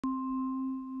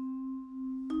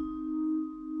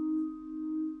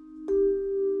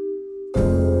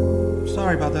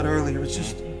sorry about that earlier. It's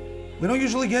just, we don't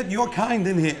usually get your kind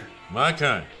in here. My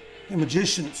kind? They're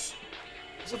magicians.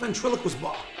 It's a ventriloquist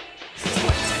bar.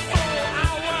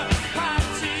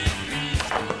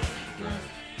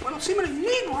 I don't see many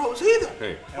Negroes either.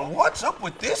 Hey. And what's up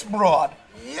with this broad?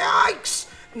 Yikes!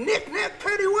 Knick-knack,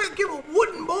 paddywhack, give a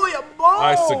wooden boy a ball.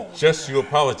 I suggest you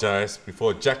apologize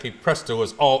before Jackie Presto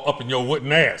is all up in your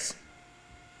wooden ass.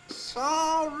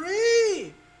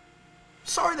 Sorry.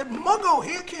 Sorry that Muggo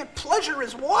here can't pleasure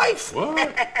his wife.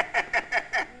 What?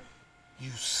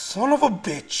 You son of a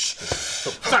bitch.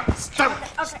 Stop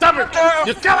it.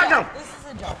 You gotta go. This is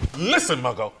a joke. Listen,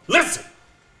 Muggo, listen.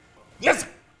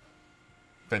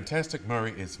 Fantastic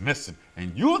Murray is missing,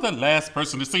 and you're the last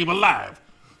person to see him alive.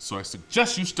 So I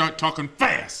suggest you start talking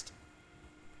fast.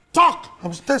 Talk! I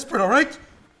was desperate, all right?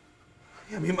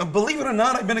 I mean, believe it or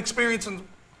not, I've been experiencing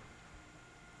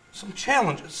some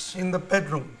challenges in the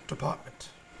bedroom department.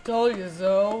 Told you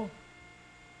so.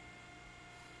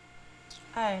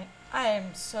 I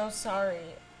am so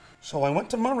sorry. So I went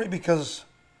to Murray because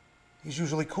he's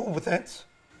usually cool with that.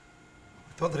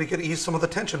 I thought that he could ease some of the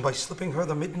tension by slipping her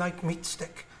the midnight meat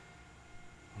stick.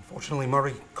 Unfortunately,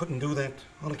 Murray couldn't do that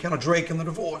on account of Drake and the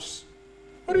divorce.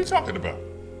 What are you talking about?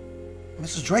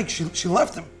 Mrs. Drake, she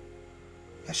left him.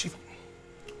 Yeah,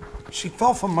 she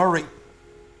fell for Murray.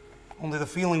 Only the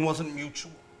feeling wasn't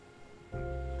mutual.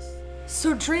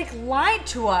 So Drake lied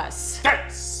to us.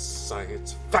 That's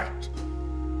science fact.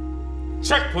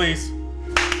 Check, please.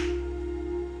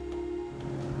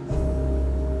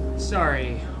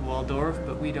 Sorry, Waldorf,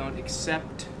 but we don't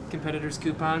accept competitors'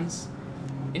 coupons.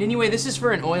 And anyway, this is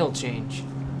for an oil change.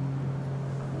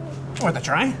 Worth a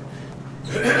try.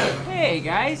 Hey,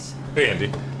 guys. Hey, Andy.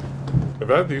 Have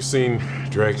either of you seen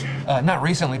Drake? Not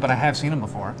recently, but I have seen him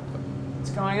before.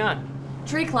 What's going on?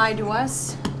 Drake lied to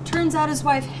us. Turns out his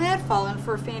wife had fallen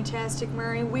for Fantastic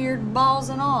Murray, weird balls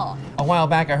and all. A while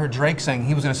back, I heard Drake saying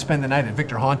he was going to spend the night at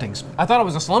Victor Hauntings. I thought it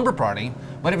was a slumber party,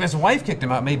 but if his wife kicked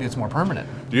him out, maybe it's more permanent.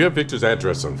 Do you have Victor's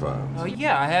address on file? Oh,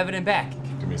 yeah, I have it in back.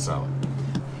 Give me a solid.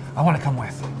 I want to come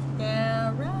with.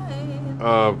 Yeah,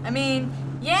 right. I mean,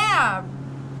 yeah,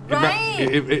 right.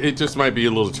 It just might be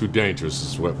a little too dangerous,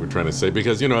 is what we're trying to say.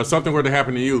 Because, you know, if something were to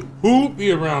happen to you, who'd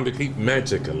be around to keep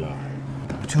magic alive?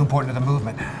 Too important to the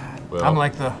movement. Well, I'm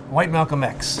like the white Malcolm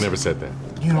X. Never said that.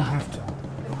 You don't have to.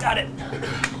 Got it.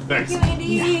 Thanks. Thank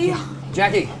you, Andy. Yeah.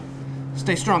 Jackie,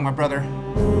 stay strong, my brother.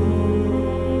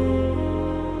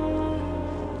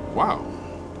 Wow.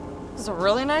 This is a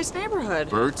really nice neighborhood.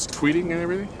 Birds tweeting and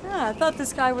everything? Yeah, I thought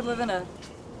this guy would live in a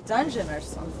dungeon or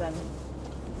something.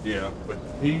 Yeah, but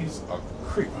he's a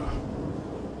creeper.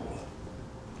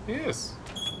 He is.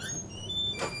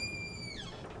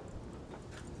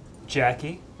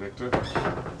 Jackie, Victor?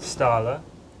 Starla,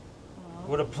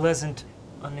 what a pleasant,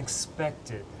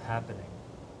 unexpected happening.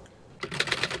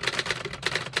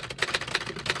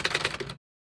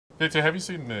 Victor, have you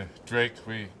seen the Drake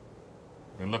we've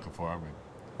been looking for? I mean,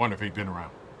 wonder if he'd been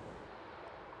around.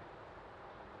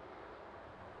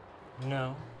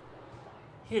 No.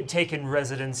 He had taken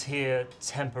residence here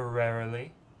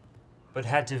temporarily, but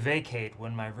had to vacate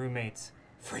when my roommates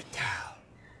freaked out.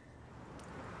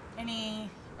 Any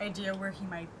idea where he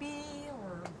might be,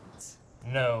 or?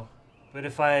 No, but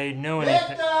if I know anything...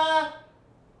 Victor!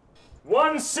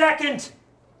 1 second!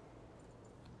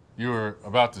 You were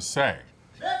about to say.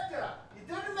 Victor, you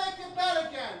didn't make it bed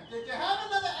again. Did you have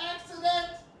another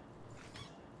accident?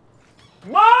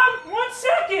 Mom, 1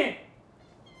 second!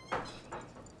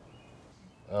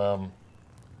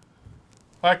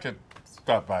 I could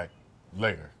stop by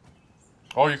later.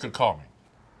 Or you could call me.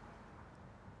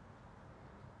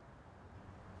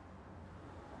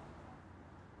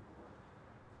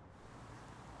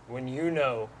 When you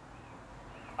know,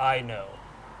 I know.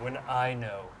 When I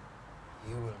know,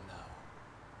 you will know.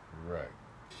 Right.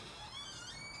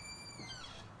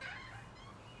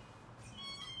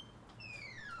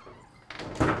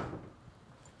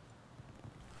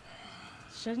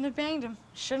 Shouldn't have banged him.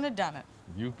 Shouldn't have done it.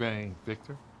 You banged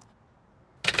Victor?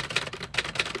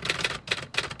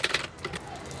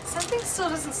 Something still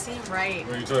doesn't seem right.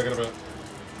 What are you talking about?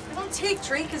 I don't take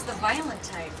Drake as the violent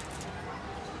type.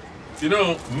 You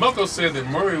know, Mucko said that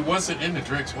Murray wasn't into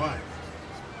Drake's wife.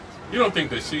 You don't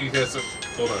think that she has a...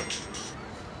 Hold on.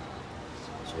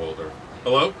 It's Waldorf.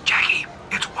 Hello? Jackie,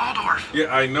 it's Waldorf.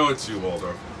 Yeah, I know it's you,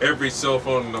 Waldorf. Every cell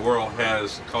phone in the world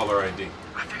has caller ID.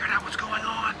 I figured out what's going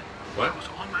on. What? I was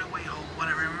on my way home when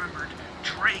I remembered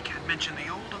Drake had mentioned the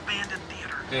old abandoned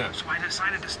theater. Yeah. So I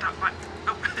decided to stop by.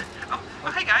 Oh,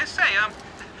 hey guys, say,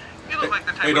 you look like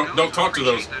the type Hey, of don't talk to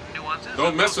those. the nuances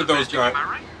Don't of mess with those guys. Am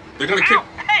I right? They're gonna kick... Ow!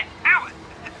 Hey, ow!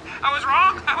 I was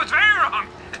wrong. I was very wrong.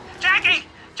 Jackie!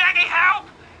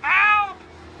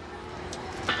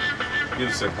 You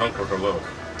just said hunk or hello.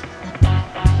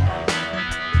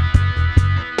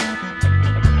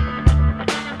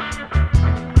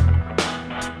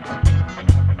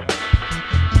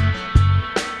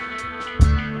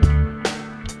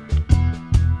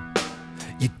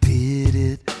 You did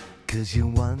it 'cause you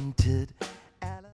wanted